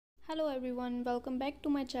Hello everyone, welcome back to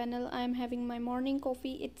my channel. I am having my morning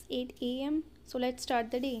coffee. It's 8 a.m. So let's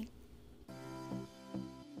start the day.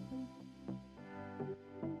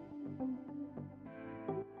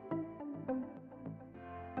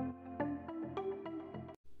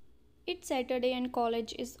 It's Saturday and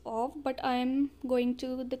college is off, but I am going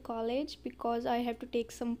to the college because I have to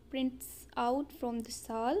take some prints out from the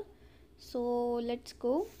saal. So let's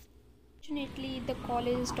go. Fortunately, the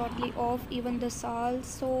college is totally off, even the saal.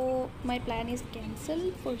 So my plan is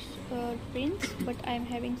cancelled for prints, but I am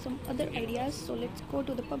having some other ideas. So let's go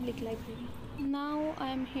to the public library. Now I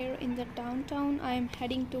am here in the downtown. I am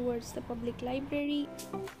heading towards the public library.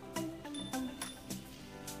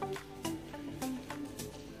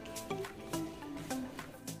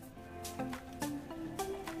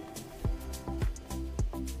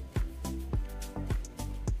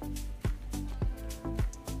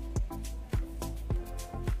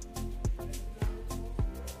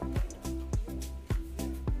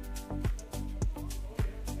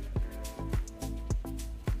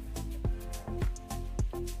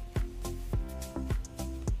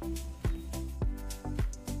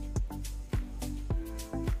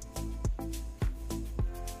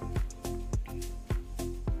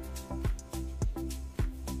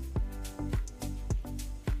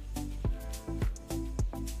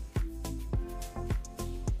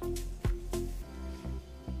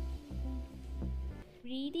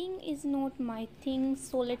 Reading is not my thing,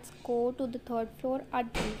 so let's go to the third floor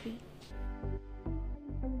art gallery.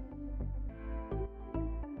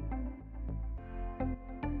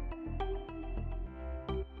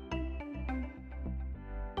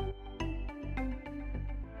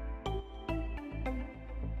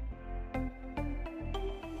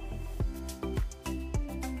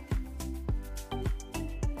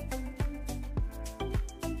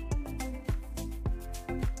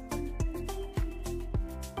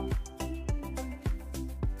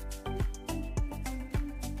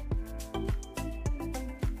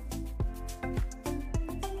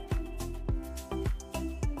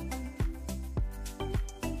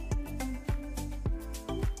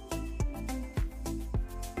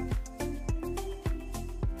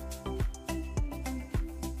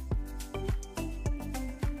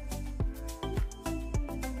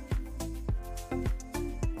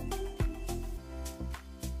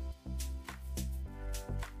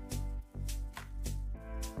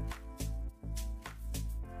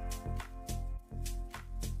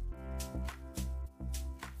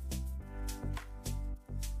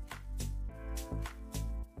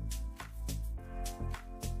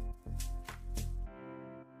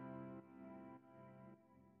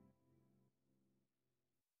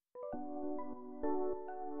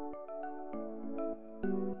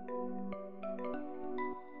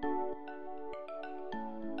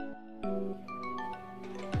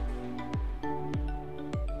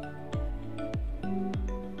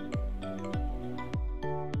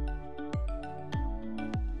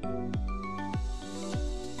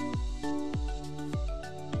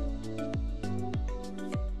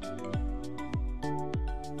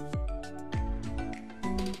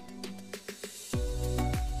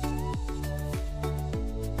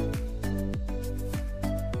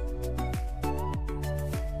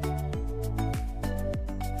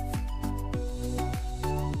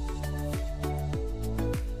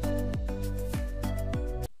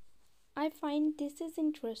 I find this is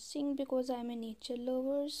interesting because I'm a nature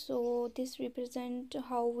lover, so this represents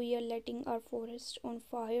how we are letting our forest on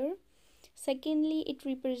fire. Secondly, it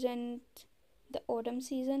represents the autumn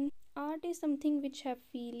season. Art is something which have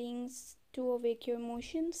feelings to awake your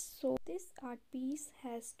emotions, so this art piece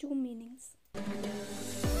has two meanings.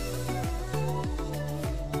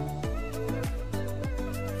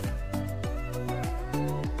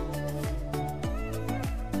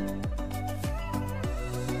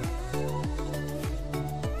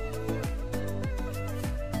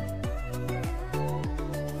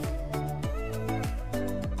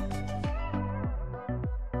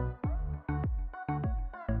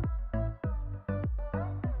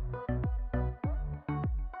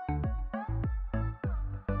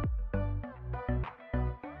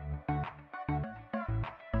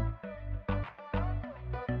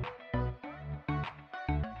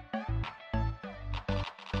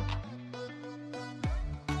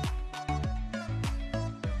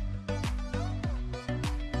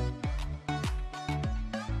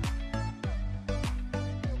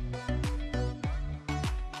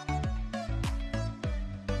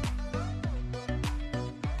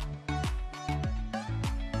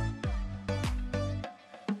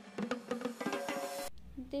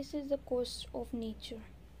 This is the cost of nature,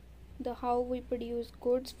 the how we produce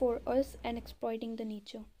goods for us and exploiting the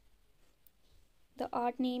nature. The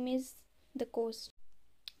art name is The Coast.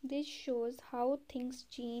 This shows how things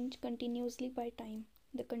change continuously by time,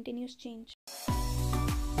 the continuous change.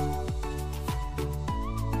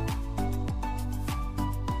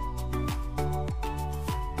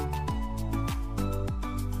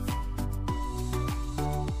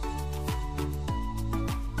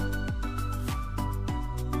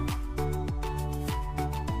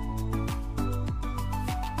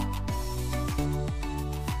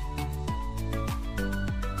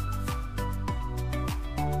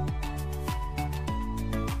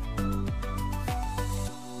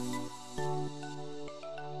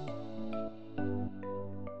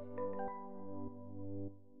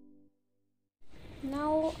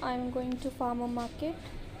 Now I'm going to farmer market.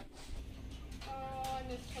 Oh, I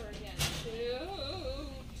missed her again. Shoot!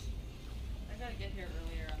 I gotta get here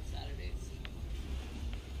earlier on Saturdays.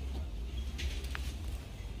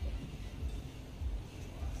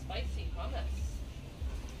 Spicy hummus.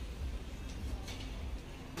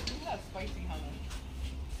 You have spicy hummus.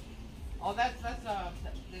 Oh, that's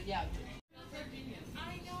yeah.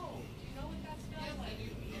 I know. You know what that smells like?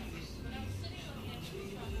 When I was sitting on the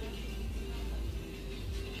entry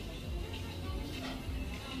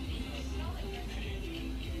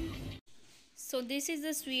So this is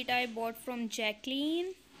the sweet I bought from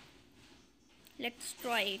Jacqueline. Let's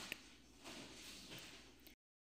try it.